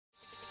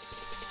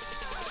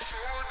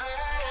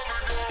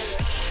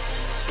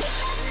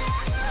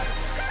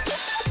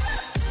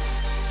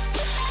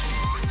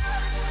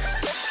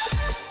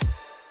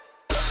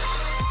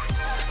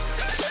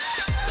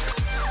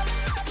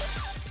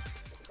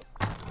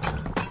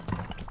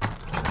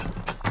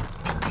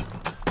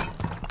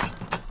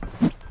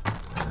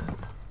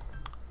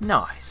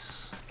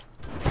Nice.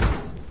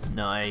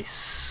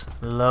 Nice.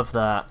 Love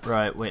that.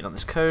 Right, waiting on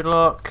this code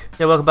lock.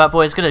 Yeah, welcome back,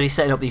 boys. Going to be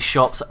setting up these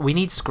shops. We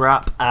need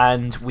scrap,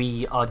 and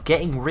we are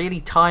getting really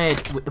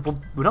tired.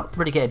 Well, we're not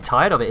really getting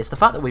tired of it. It's the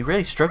fact that we're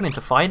really struggling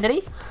to find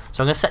any. So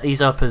I'm going to set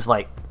these up as,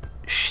 like,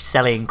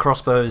 selling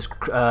crossbows,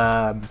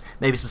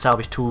 maybe some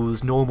salvage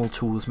tools, normal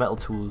tools, metal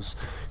tools,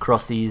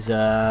 across these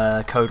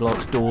code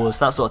locks, doors,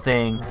 that sort of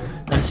thing,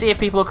 and see if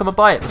people will come and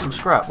buy it for some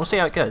scrap. We'll see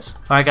how it goes.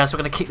 Alright guys, so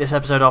we're going to kick this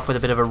episode off with a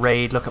bit of a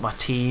raid. Look at my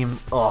team.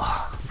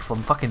 Oh,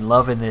 I'm fucking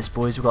loving this,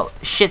 boys. We've got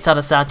a shit ton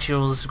of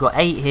satchels. We've got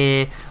 8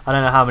 here. I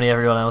don't know how many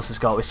everyone else has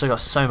got. We've still got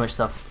so much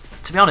stuff.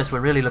 To be honest,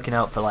 we're really looking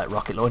out for like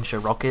rocket launcher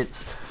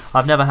rockets.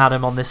 I've never had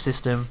them on this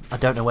system. I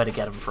don't know where to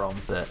get them from,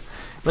 but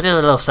we did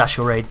a little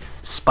satchel raid,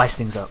 spice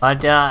things up.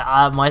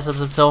 My subs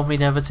have told me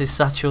never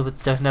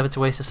to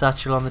waste a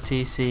satchel on the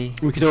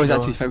TC. We could always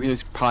actually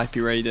just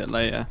pipey raid it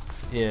later.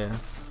 Yeah.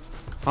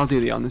 I'll do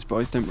the honors,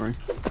 boys. Don't worry.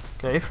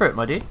 Go for it,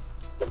 my dude.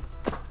 Can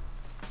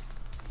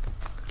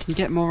you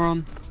get more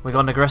on? We got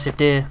an aggressive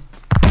deer.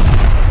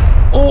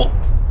 Oh!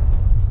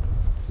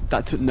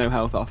 That took no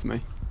health off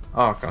me.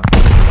 Oh, okay.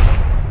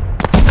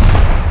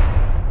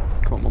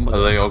 Come on, one more.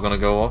 Are they all gonna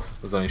go off?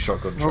 There's only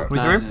shotgun Oh, traps. we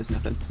through? There's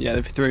nothing. Yeah,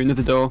 they're through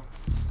another door.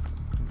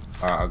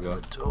 Alright, I'll go.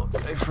 Go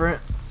for it.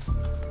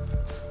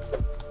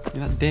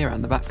 Yeah, that deer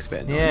around the back's a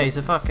bit annoying. Yeah, he's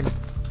a fucking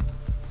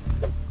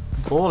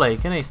ball ache,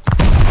 isn't he?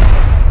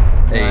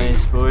 Hey.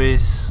 Nice,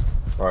 boys.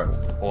 Right,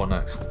 what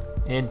next?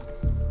 In.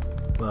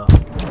 Well.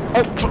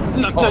 Oh,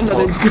 no, Oh, not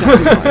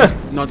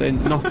in. Not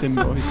in, not in,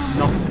 boys.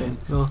 Not in.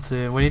 Not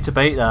in. We need to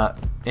bait that.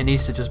 It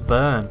needs to just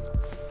burn.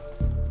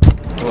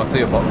 Oh, I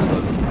see a box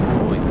then. I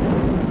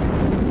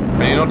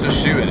mean, you're not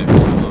just shooting, it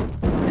blows up.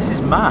 This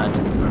is mad.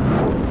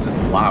 This is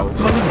loud.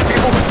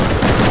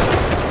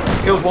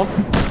 Killed one.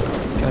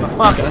 Okay, Oh,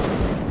 fuck. dead.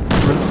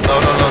 No,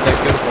 they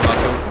killed one, I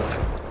killed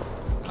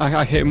one. I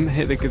hit him,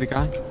 hit the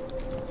guy.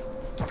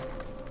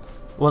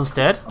 One's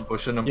dead. I'm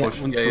pushing, I'm Yeah,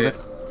 pushing. one's Yeah.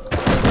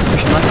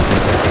 Pushing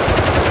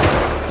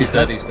left. He's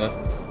dead, he's dead.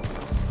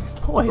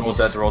 Boys. They're all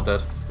dead, they're all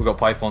dead. We got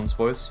pythons,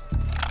 boys.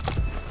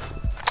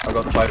 I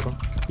got the python.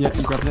 Yeah,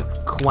 you grabbed it.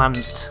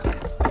 Quant.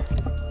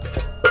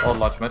 Oh,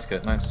 large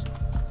medkit, nice.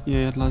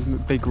 Yeah,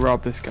 Big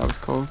Rob, this guy was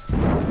called.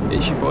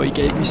 It's your boy, he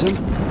gave me some.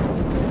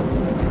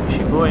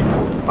 She boy.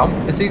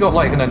 Has he got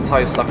like an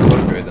entire stack of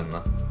upgrade in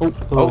there?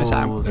 Oh, it's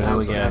out. There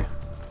we go.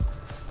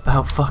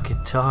 About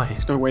fucking time.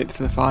 Just gotta wait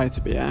for the fire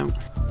to be out.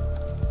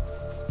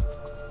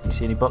 You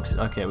see any boxes?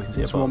 Okay, we can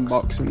see There's a box. one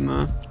box in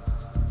there. I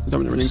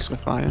don't want to run into the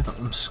fire.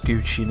 I'm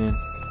scooching in.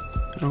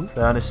 Oh.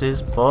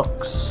 Furnaces,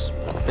 box,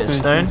 bit of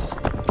stone.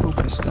 Oh,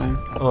 bit of stone.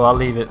 Oh, I'll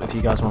leave it if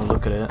you guys want to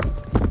look at it.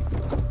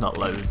 Not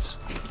loads.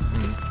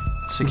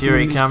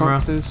 Security These camera,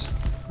 boxes.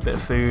 bit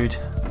of food.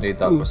 Need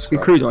that Ooh, for some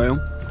scrap. crude oil.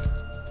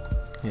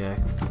 Yeah,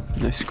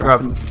 No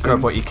scrap.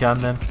 grab what you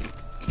can then.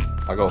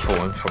 I got a full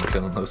win from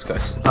killing those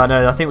guys. I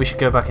know. I think we should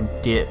go back and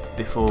dip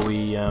before we.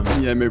 Yeah,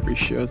 maybe we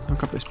should. I'll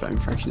grab this bone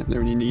fresh, never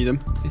really need them.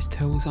 Is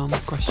Tilz on?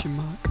 Question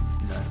mark.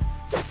 No.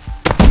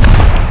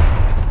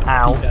 He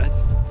Ow. dead.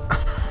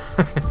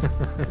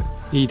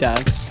 He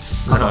dead.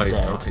 I'm No, not he's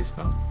dead. not, he's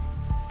not.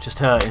 Just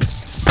hurting.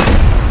 Is that a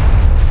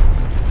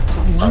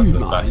That's the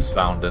landmine? best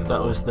sound in the That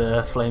world. was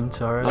the flame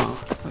turret.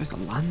 Oh, that was the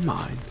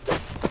landmine.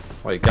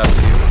 Wait, guys,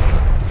 are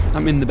you?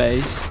 I'm in the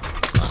base. Okay.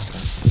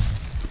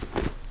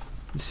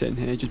 I'm sitting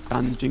here just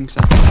bandaging so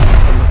I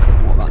can look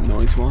at what that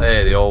noise was.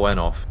 Hey, they all went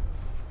off.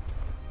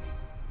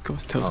 Of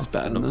course, Tilz Oh, is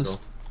better than another us.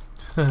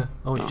 door.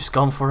 Oh, you just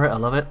gone for it. I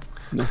love it.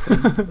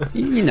 Nothing.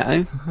 You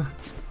know.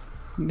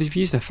 They've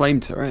used a flame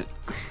turret.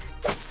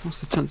 What's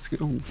the chance to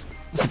go? Oh,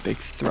 that's a big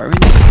throw in.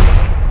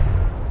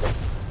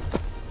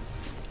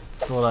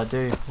 That's all I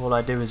do. All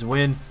I do is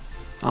win.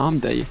 Arm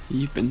day.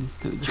 You've been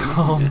at the gym.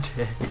 Arm haven't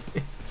you? day.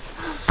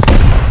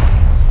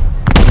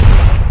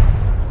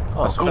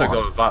 Oh, I go swear to on.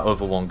 God, that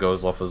other one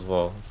goes off as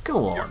well.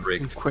 Go You're on. I'm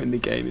rigged. quitting the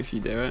game if you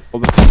do it. Or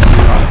the pistol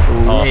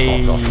rifles. Oh.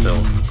 Hey. fuck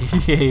off,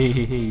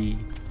 Hey.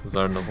 Is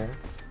there another one?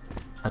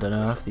 I don't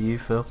know. After you,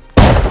 Phil.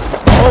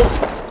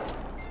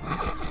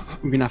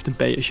 We're gonna have to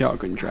bait a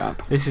shotgun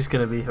trap. This is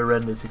gonna be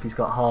horrendous if he's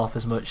got half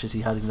as much as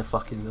he had in the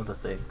fucking other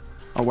thing.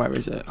 Oh, where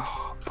is it?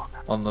 Oh, fuck.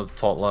 On the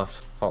top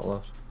left. Top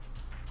left.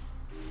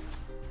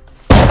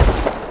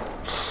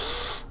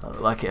 That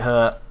looked like it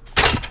hurt.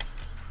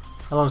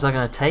 How long is that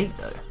gonna take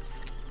though?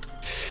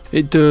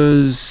 It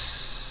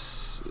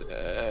does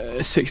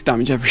 6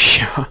 damage every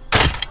shot.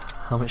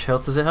 How much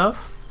health does it have?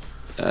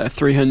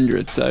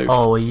 300, so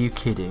Oh, are you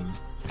kidding?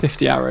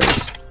 50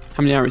 arrows.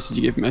 How many arrows did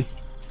you give me?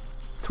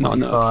 Not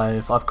enough.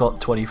 25. I've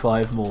got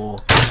 25 more.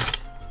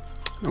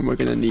 And we're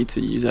gonna need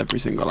to use every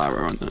single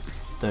arrow on it.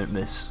 Don't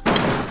miss.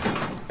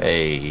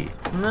 Hey.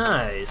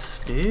 Nice,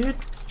 dude.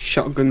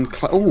 Shotgun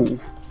oh!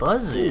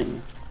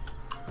 Buzzing.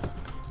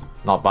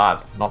 Not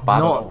bad. Not bad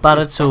at all. Not bad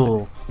at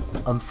all.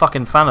 I'm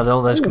fucking fan of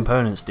all those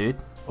components, dude.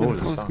 Oh, All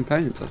there's those some.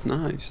 components, that's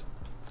nice.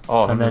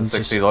 Oh, And then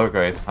 160 just- low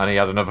grade. And he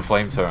had another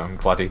flame turret. I'm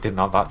glad he didn't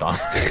have that done.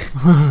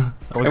 Are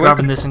we Hey,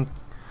 grabbing wait. this and...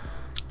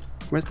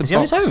 Where's the Is he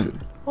on his box? own?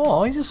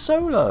 Oh, he's a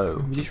solo.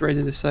 We just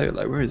raided a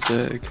solo, where is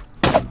Zerg?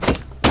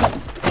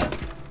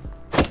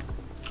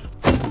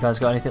 You guys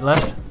got anything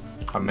left?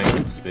 I'm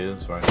making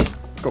spears right now.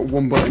 Got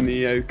one bullet in the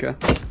Yoka.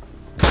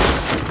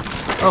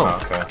 Oh,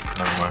 Okay,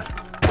 never mind.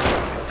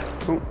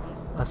 Oh,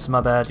 that's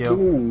my bad, yo.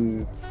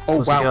 ooh. Oh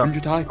What's he wow, got?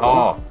 100 high core.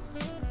 Oh.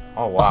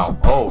 Oh wow.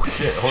 Oh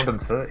shit,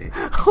 130.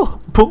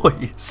 Oh,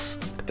 boys.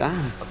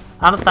 Damn.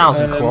 And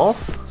 1,000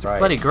 cloth. Right.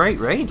 Bloody great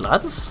raid,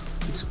 lads.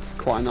 It's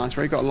quite a nice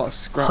raid. Got a lot of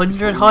scrap.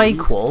 100 high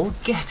qual.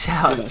 Get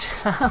out of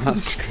Yes, town.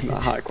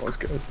 that high qual's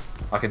good.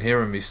 I can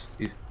hear him. He's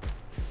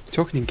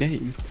Talking in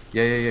game.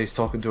 yeah. He's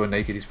talking to a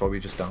naked. He's probably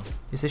just down.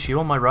 Is this you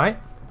on my right?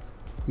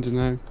 I don't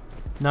know.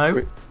 No.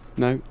 Wait,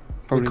 no. With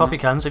Probably coffee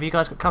not. cans. Have you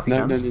guys got coffee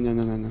No, cans?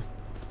 no.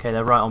 Okay,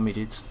 they're right on me,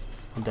 dudes.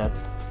 I'm dead.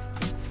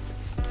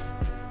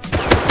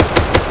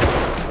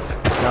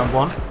 Down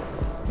one.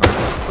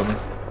 Nice, done it.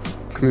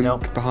 Coming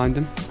Nope. behind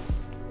him.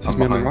 This I'm is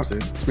me on the behind rock. too.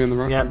 It's me on the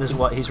rock. Yeah, there's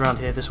what. He's around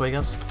here this way,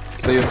 guys.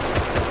 See you.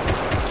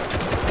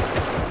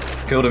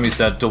 Killed him. He's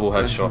dead. Double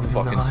headshot.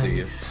 Fucking see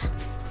you. Nice.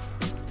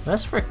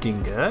 Let's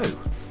freaking go.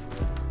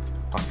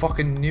 I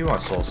fucking knew I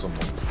saw someone.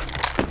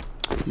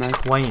 Nice.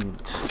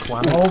 Quaint.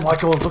 Oh my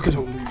god! Look at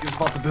him. He's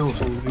about to build.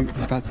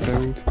 He's about to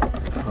build.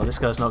 Oh, this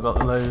guy's not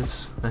got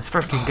loads. Let's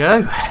freaking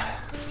go.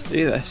 Let's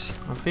do this.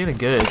 I'm feeling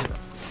good. Do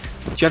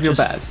you have your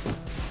Just- bed?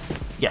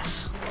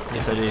 Yes.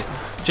 Yes, I do.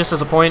 Just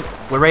as a point,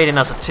 we're raiding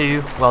as a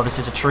 2. Well, this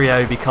is a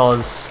trio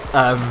because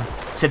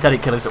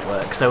Synthetic Killer's at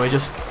work. So we're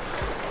just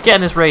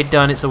getting this raid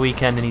done. It's a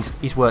weekend and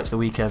he's works the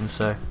weekend,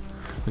 so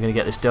we're going to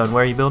get this done.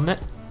 Where are you building it?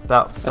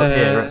 About up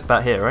here,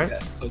 about here, right? Yeah,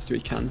 as close as we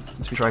can.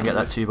 As we Try and can.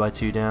 get that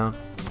 2x2 down.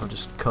 I'll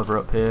just cover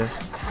up here.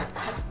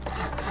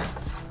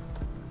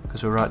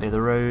 Because we're right near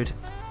the road.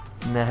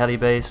 In their heli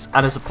base.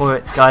 And as a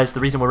point, guys, the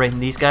reason we're raiding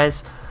these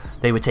guys,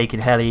 they were taking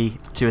heli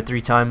 2 or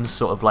 3 times,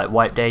 sort of like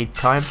wipe day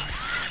time.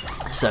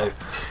 So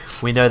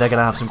we know they're going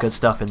to have some good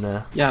stuff in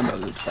there. Yeah, I'm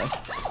building upstairs.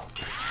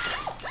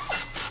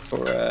 For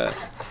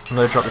I'm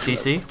going to drop the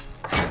TC.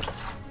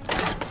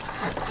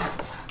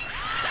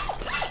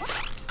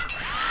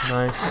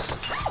 Nice.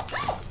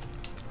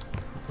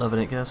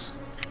 Loving it, guys.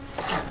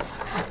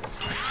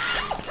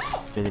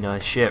 Really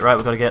nice shit. Right,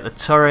 we've got to get the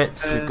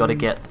turrets, we've got to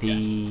get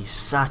the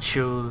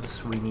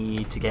satchels, we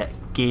need to get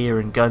gear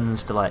and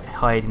guns to like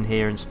hide in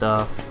here and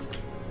stuff.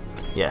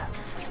 Yeah.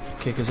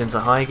 Kick us into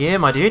high gear,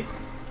 my dude.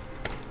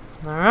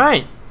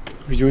 Alright.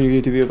 would you want to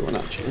go do the other one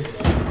actually?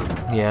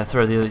 Yeah,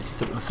 throw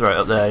it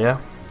up there, yeah?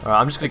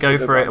 Alright, I'm just going to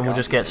go for it and we'll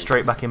just get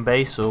straight back in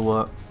base or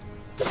what?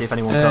 See if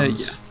anyone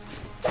comes.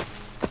 Yeah.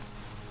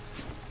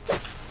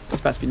 It's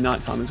about to be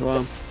night time as well.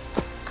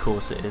 Of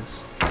course it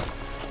is.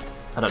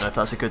 I don't know if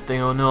that's a good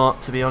thing or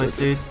not, to be honest,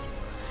 dude.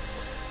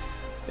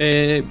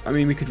 I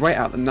mean, we could wait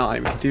out the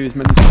night. We could do as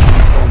many as we can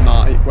before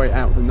night. Wait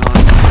out the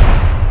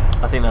night.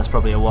 I think that's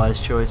probably a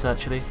wise choice,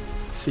 actually.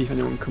 See if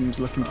anyone comes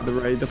looking for the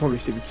raid. They'll probably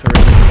see the turret.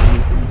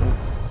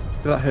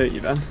 Did that hurt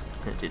you, Ben?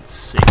 It did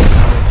 6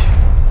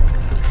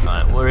 damage.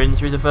 Right, we're in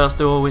through the first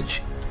door,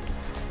 which,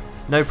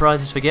 no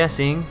prizes for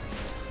guessing,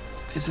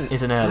 Is it?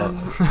 is an airlock.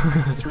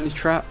 Is there any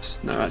traps?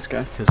 No, let's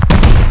go. Because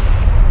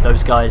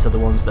those guys are the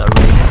ones that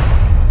are raiding.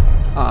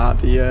 Ah,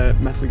 the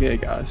Metal Gear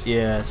guys.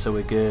 Yeah, so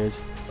we're good.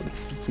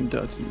 Did some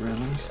dirt, didn't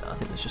realise. I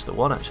think there's just the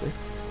one, actually.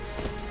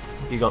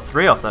 You got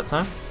 3 off that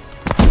time.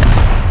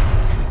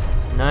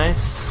 Nice.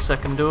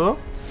 Second door.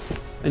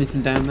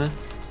 Anything down there?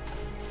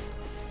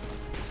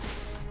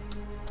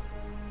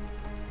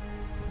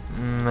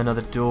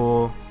 Another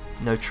door.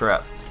 No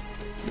trap.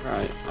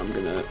 Right, I'm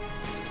gonna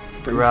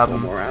bring Grab 4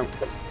 'em. more out.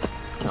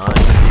 Nice,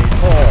 dude.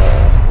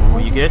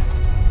 Oh, you good?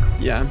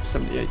 Yeah, I'm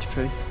 70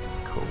 HP.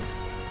 Cool.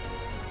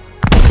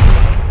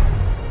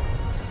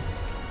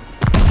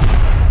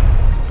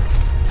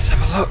 Let's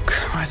have a look.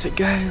 Where's it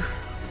go?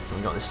 What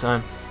we got this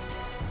time?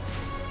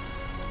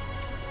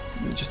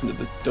 Just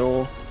another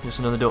door. Just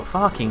another door.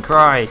 Fucking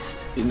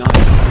Christ. Be nice.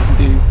 So we can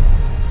do.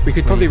 We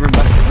could probably run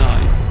back at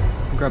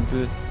night and grab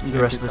the. The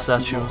rest of the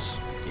satchels.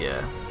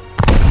 Yeah.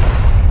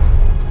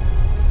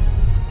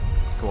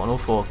 Go on, all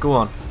 4. Go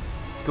on.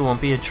 Go on,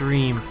 be a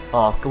dream.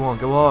 Oh, go on,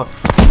 go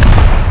off.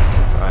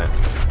 Right.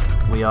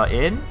 We are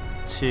in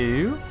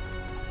to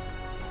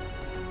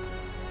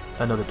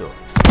another door.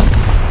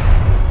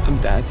 I'm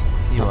dead.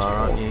 You That's are,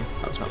 aren't poor. you?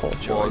 That was That poor was.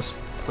 choice.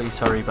 Please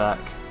hurry back.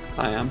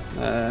 I am.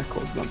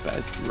 Called my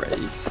bed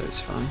raid, so it's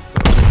fine.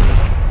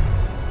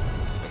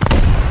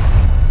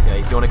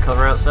 Okay, do you want to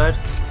cover outside?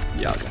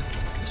 Yeah, I'll go.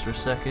 Just for a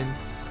second.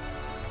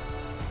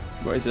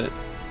 Where is it?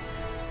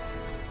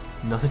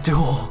 Another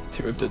door.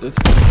 2 have did it.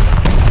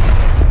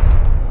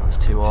 That's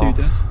 2 off.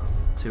 dead.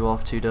 2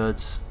 off, 2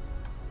 duds.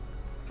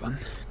 Fun.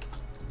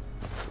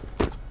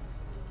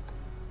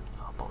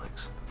 Oh,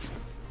 bollocks.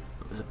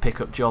 There's a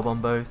pickup job on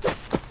both.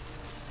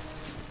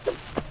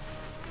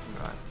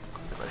 Right,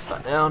 put both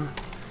back down.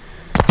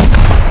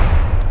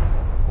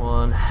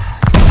 1, 2.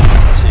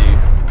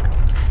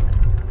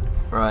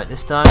 Right,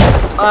 this time.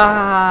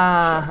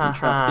 Ah! Shotgun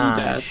trap, are you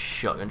dead?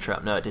 Shotgun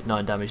trap. No, it did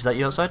 9 damage. Is that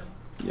you outside?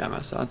 Yeah, I'm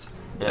outside.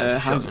 Yeah, it's a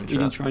How shotgun you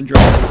need trap. to try and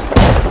drop?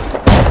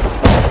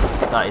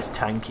 That is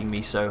tanking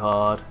me so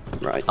hard.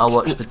 Right. I'll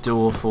watch the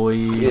door for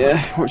you.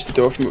 Yeah, watch the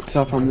door from up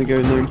top. I'm gonna go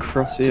in there and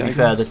cross it. To I be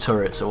fair, the guess.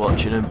 turrets are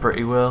watching him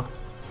pretty well.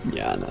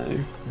 Yeah, I know.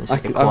 This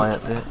is the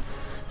quiet bit.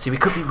 See, we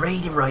could be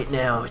raiding right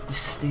now with this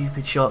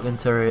stupid shotgun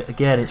turret.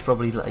 Again, it's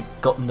probably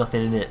like got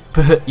nothing in it,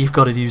 but you've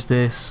got to use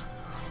this.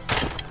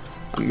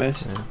 I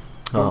missed. Yeah.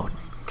 Oh,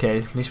 okay.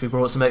 At least we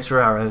brought some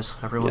extra arrows.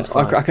 Everyone's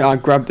fine. I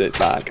grabbed it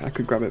back. I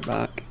could grab it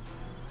back.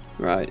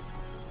 Right.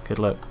 Good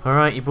luck.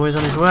 Alright, your boy's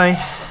on his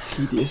way.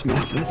 Tedious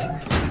method.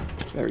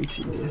 Very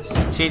tedious.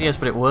 Tedious,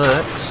 but it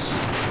works.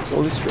 It's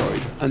all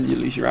destroyed, and you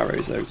lose your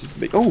arrows though, which is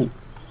big. Oh!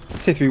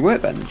 Tier 3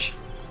 workbench.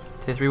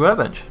 Tier 3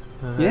 workbench.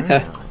 Yeah.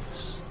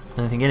 Nice.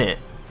 Anything in it?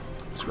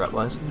 Scrap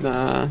wise?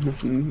 Nah,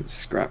 nothing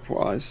scrap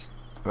wise.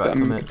 Right, but,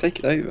 come here. take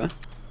it over.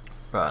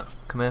 Right,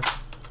 come here.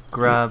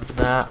 Grab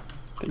that.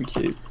 Thank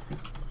you.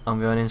 I'm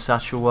going in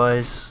satchel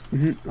wise.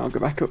 I'll go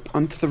back up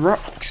onto the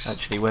rocks.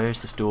 Actually, where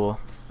is this door?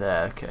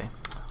 There, okay.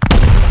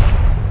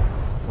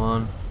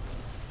 1,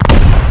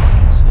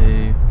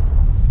 2,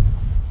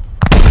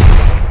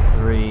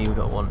 3. We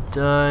got one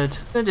dud.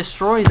 I'm gonna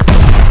destroy them.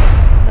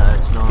 No,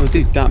 it's not. It'll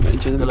do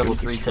damage. The level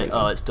 3 take.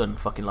 Oh, it's done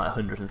fucking like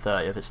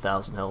 130 of its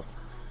 1000 health.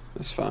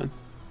 That's fine.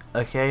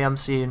 Okay, I'm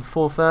seeing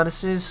 4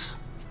 furnaces.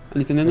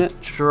 Anything in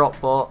it? Drop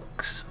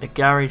box, a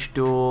garage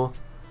door.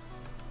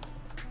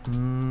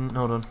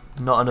 Hold on.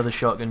 Not another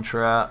shotgun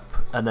trap,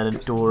 and then a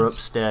door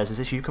upstairs. Is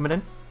this you coming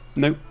in?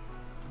 Nope.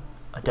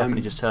 I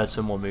definitely just heard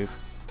someone move.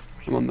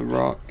 I'm on the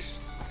rocks.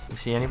 You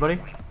see anybody?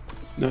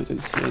 No, I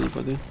don't see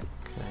anybody.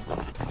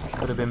 Okay.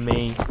 Could have been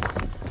me.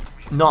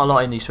 Not a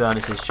lot in these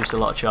furnaces, just a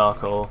lot of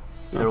charcoal.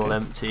 They're all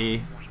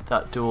empty.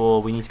 That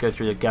door, we need to go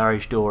through the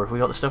garage door. Have we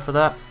got the stuff for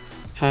that?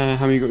 How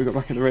many you got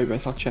back at the raid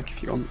base? I'll check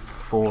if you want.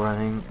 4, I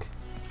think.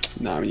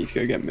 Nah, we need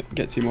to go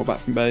get 2 more back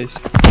from base.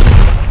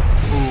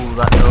 Ooh,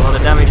 that did a lot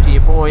of damage to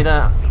your boy,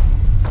 that.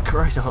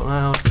 Christ out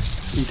loud.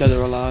 You dead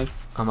or alive?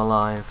 I'm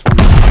alive.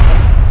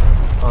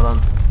 Hold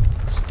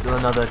on. Still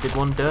another. Did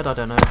one dud? I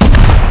don't know.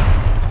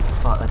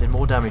 Fuck, that did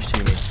more damage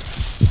to me.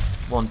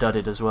 One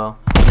dudded as well.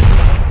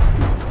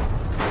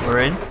 We're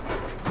in.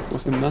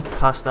 What's in there?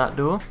 Past that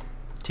door.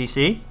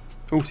 TC.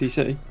 Oh,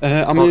 TC.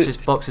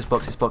 Boxes.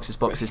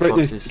 Right, no,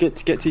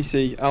 get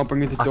TC. I'll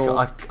bring you the door.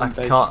 I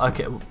can't.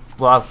 Okay.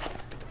 Well,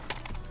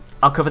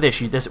 I'll cover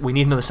this. We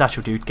need another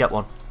satchel, dude. Get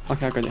one.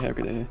 Okay, I've got it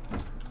here.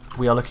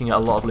 We are looking at a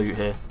lot of loot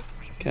here.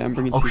 Okay, I'm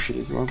bringing TC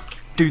as well.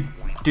 Dude,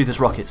 there's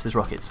rockets. There's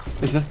rockets.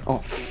 Is there?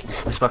 Oh,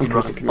 there's fucking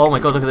rockets. Oh my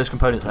god, look at those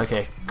components.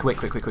 Okay, quick.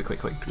 Have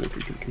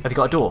you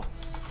got a door?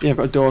 Yeah, I've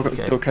got a door. I've got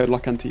a door code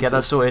lock and TC. Get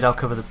that sorted. I'll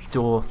cover the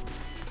door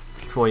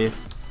for you.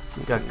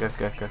 Go.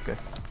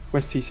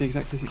 Where's TC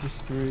exactly? Is it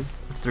just through?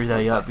 Through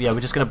there, yeah. Yeah, we're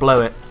just gonna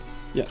blow it.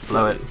 Yeah.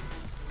 Blow it.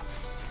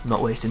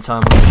 Not wasting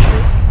time on this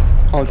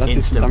shit. Oh, that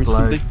did some Instant damage.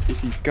 blow.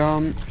 TC's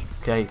gone.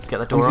 Okay, get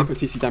the door I'm on. gonna put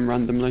TC down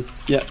randomly.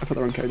 Yeah, I put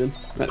the wrong code in.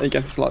 Right, there you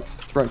go.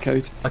 Slots. Right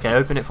code. Okay,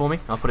 open it for me.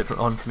 I'll put it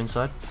on from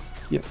inside.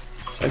 Yep.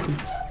 It's open.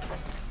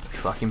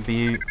 Fucking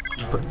beaut.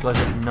 Close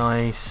it.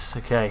 Nice.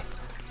 Okay.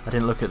 I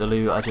didn't look at the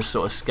loot. I just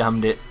sort of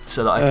scammed it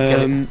so that I could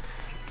get it.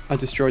 I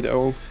destroyed it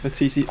all. The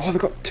TC. Oh,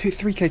 they've got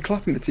 3k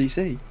cloth in the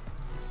TC.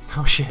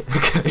 Oh shit.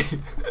 Okay.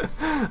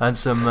 And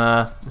some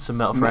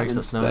metal frags.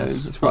 That's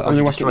nice. I'm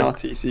gonna whack an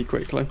RTC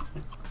quickly.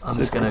 I'm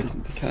just gonna.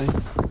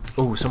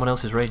 Oh, someone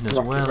else is raiding as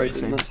well. That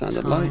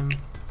sounded like.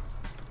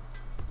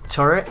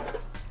 Turret.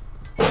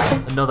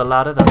 Another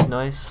ladder. That's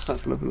nice.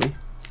 That's lovely.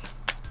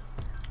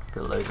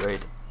 Bit low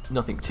grade.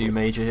 Nothing too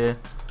major here.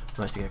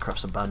 Nice to get craft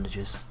some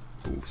bandages.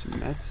 Ooh, some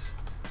meds.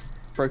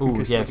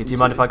 Ooh, yeah. Do you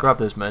mind if I grab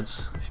those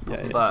meds?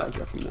 Yeah,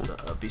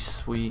 that'd be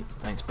sweet.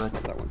 Thanks, bud.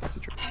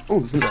 Oh,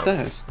 there's an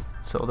upstairs.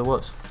 So there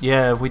was.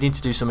 Yeah, we need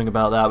to do something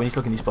about that. We need to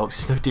look in these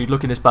boxes. No, dude,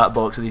 look in this back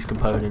box of these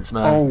components,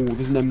 man. Oh,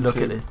 there's an M2. Look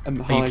at it.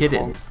 Are you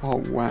kidding? Oh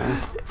wow.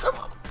 It's a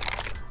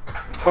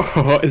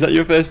Oh, is that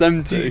your first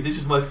M2? Dude, this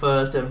is my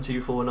first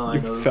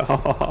M249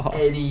 of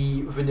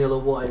any vanilla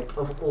wipe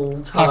of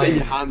all time. Have it in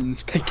your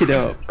hands, pick it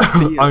up.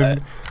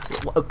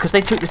 Because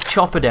they took the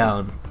chopper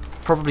down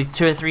probably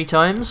 2 or 3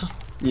 times.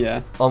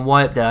 Yeah. On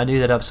wipe there, I knew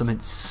they'd have something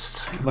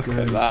so Look good.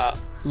 at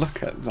that.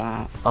 Look at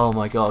that. Oh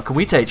my god, can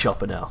we take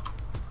chopper now?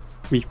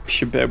 We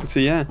should be able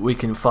to, yeah. We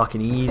can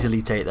fucking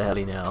easily take the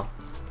heli now.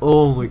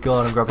 Oh my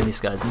god, I'm grabbing this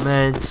guy's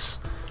meds.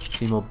 A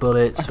few more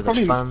bullets for the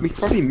fans. We could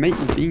probably make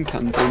the bean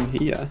cans in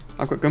here.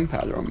 I've got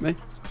gunpowder on me.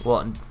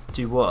 What? And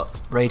do what?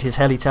 Raid his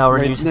heli tower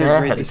and use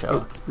their heli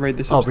tower? Raid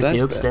this upstairs. Oh, raid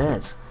the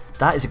upstairs.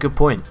 That is a good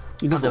point.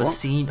 I've never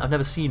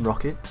seen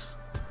rockets.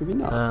 Have you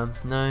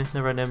not? No,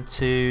 never an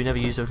M2. Never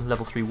used a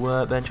level 3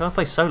 workbench. I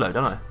play solo,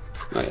 don't I?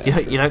 Oh, yeah,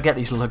 you don't get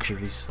these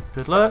luxuries.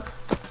 Good luck.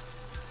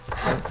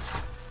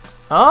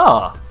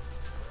 Ah.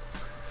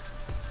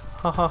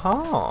 Ha ha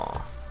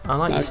ha. I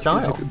like your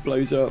style. It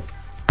blows up.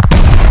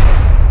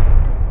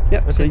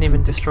 Yep, it didn't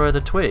even destroy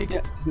the twig. Yeah,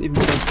 it doesn't even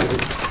destroy the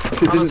twig.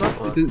 So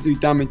it doesn't do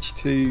damage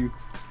to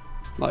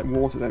like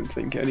water, I don't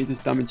think. It only does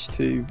damage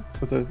to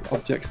other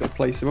objects that are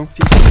placeable.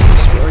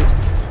 Destroyed.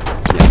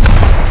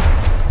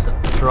 Yeah. Is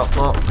that the drop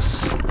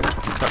box? Is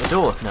that the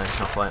door? No, it's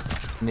not quite.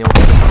 In the old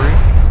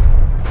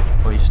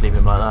roof? Or you just leave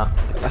him like that?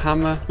 The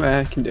hammer,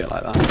 I can do it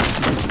like that.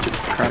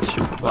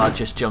 Crouch. Well, I'd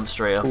just jump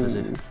straight up as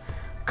if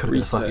could have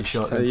been a fucking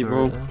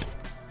shotgun.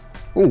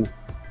 Ooh.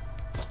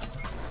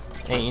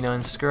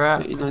 89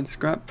 scrap. 89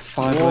 scrap.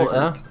 5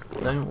 water.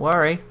 Don't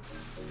worry.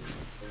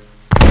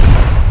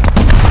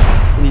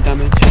 Any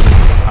damage?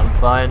 I'm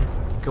fine.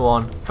 Go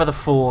on. For the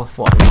 4th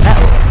one.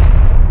 Metal.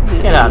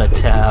 Yeah, Get out of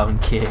town,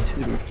 kid.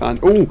 We're fine.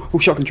 Oh,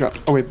 shotgun trap.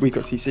 Oh, we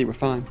got TC. We're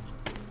fine.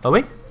 Are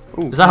we?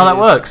 Ooh, is that how that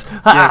works?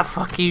 Yeah. Ah,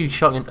 fuck you,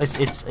 shotgun.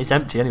 It's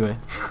empty anyway.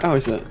 Oh,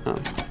 is it? Oh.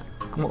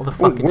 What are the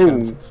fucking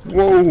chances?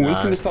 Whoa,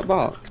 look in the top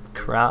box.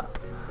 Crap.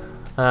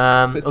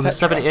 Oh, there's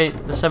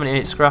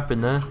 78 scrap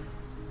in there.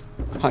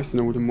 Heist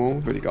and wooden wall.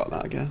 We've already got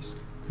that, I guess.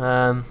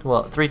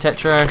 What? 3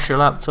 tetrash, your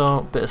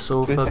laptop, bit of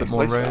sulfur, bit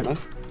more rope.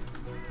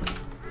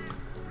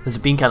 There's a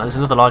bean cannon. There's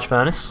another large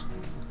furnace.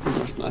 Oh,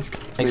 that's nice.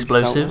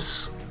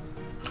 Explosives.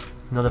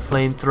 Another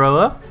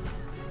flamethrower.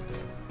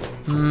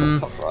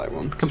 Top right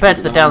one. Compared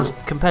to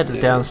the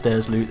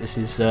downstairs loot, this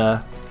is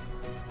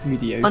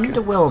mediocre.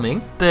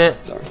 Underwhelming,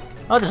 but Sorry.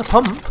 oh, there's a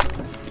pump.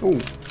 Oh,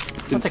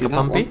 I'll take a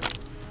pumpy.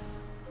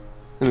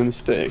 And then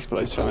there's 30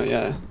 explosives from it.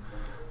 Yeah.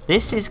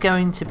 This is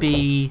going to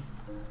be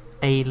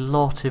a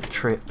lot of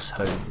trips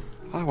home.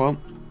 Oh well.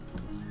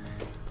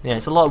 Yeah,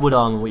 it's a lot of wood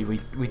armor we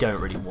don't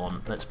really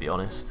want. Let's be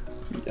honest.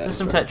 Yeah, There's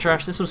some tech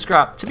trash. There's some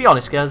scrap. To be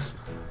honest, guys,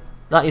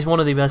 that is one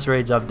of the best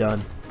raids I've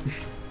done.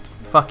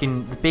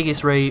 Fucking the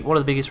biggest raid. One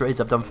of the biggest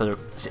raids I've done for.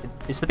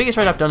 It's the biggest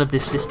raid I've done of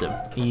this system.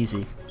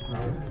 Easy.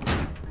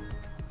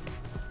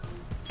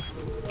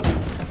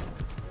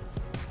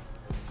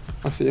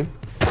 I see him.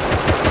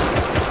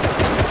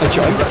 I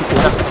shot him.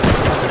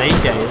 That's an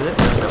AK, is it?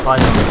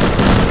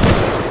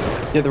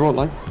 Yeah, they're all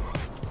low.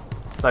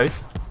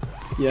 Both.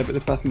 Yeah, but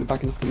they're both in the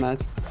back of the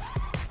mad.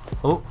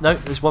 Oh no,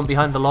 there's one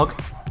behind the log.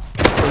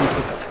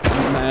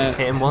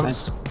 Hit him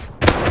once.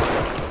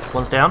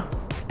 One's down.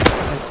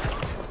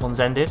 One's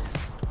ended.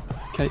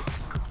 Okay.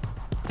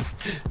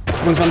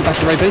 One's around the back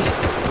of the raid base.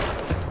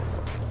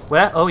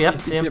 Where? Oh, yep,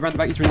 see him. Around the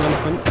back, he's running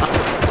around the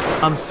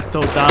front. I'm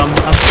so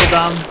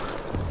down.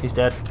 He's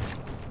dead.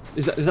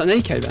 Is that an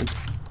AK then?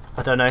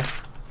 I don't know.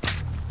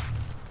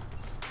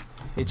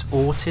 It's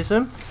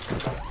autism.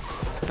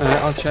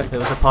 I'll check. There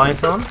was a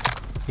python.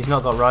 He's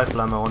not got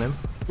rifle ammo on him.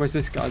 Where's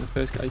this guy? The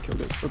first guy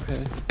killed it. Up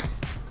here.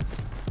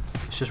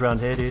 It's just round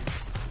here, dude.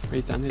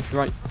 He's down here to the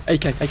right.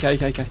 AK.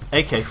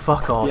 AK,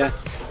 fuck off. Yeah.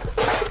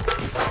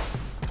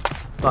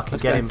 Fucking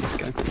get him. Let's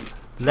go.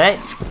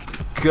 Let's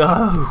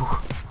go.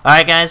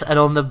 Alright guys, and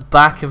on the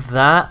back of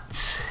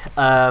that,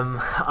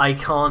 I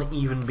can't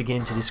even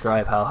begin to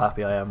describe how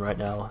happy I am right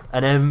now.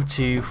 An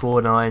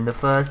M249, the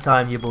first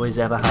time your boys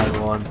ever had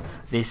one.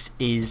 This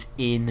is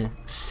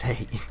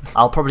insane.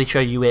 I'll probably show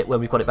you it when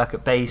we've got it back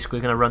at base.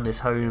 We're going to run this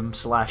home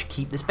 /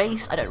 keep this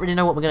base. I don't really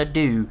know what we're going to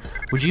do.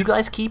 Would you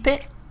guys keep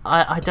it?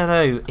 I don't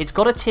know. It's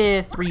got a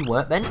tier 3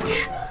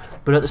 workbench.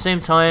 But at the same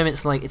time,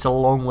 it's like it's a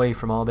long way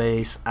from our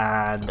base,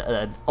 and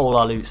all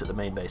our loot's at the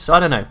main base. So I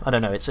don't know.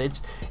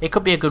 It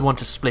could be a good one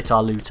to split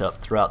our loot up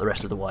throughout the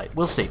rest of the wipe.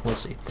 We'll see.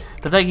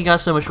 But thank you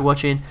guys so much for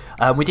watching.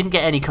 We didn't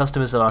get any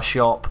customers at our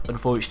shop,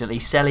 unfortunately.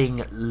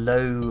 Selling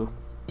low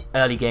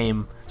early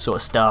game sort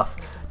of stuff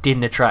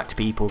didn't attract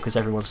people because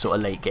everyone's sort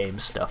of late game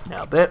stuff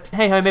now. But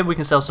hey ho, maybe we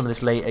can sell some of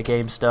this later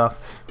game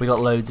stuff. We got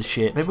loads of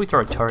shit. Maybe we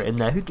throw a turret in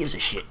there. Who gives a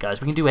shit, guys?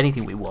 We can do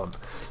anything we want.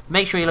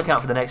 Make sure you look out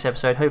for the next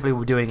episode. Hopefully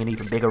we're doing an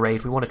even bigger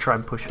raid. We want to try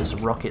and push for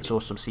some rockets or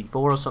some C4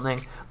 or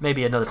something.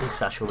 Maybe another big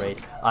satchel raid.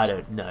 I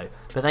don't know.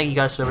 But thank you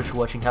guys so much for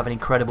watching. Have an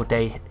incredible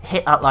day.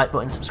 Hit that like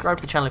button. Subscribe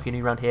to the channel if you're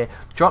new around here.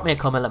 Drop me a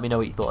comment. Let me know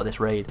what you thought of this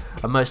raid.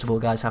 And most of all,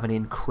 guys, have an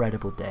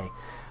incredible day.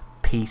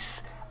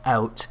 Peace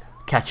out.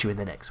 Catch you in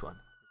the next one.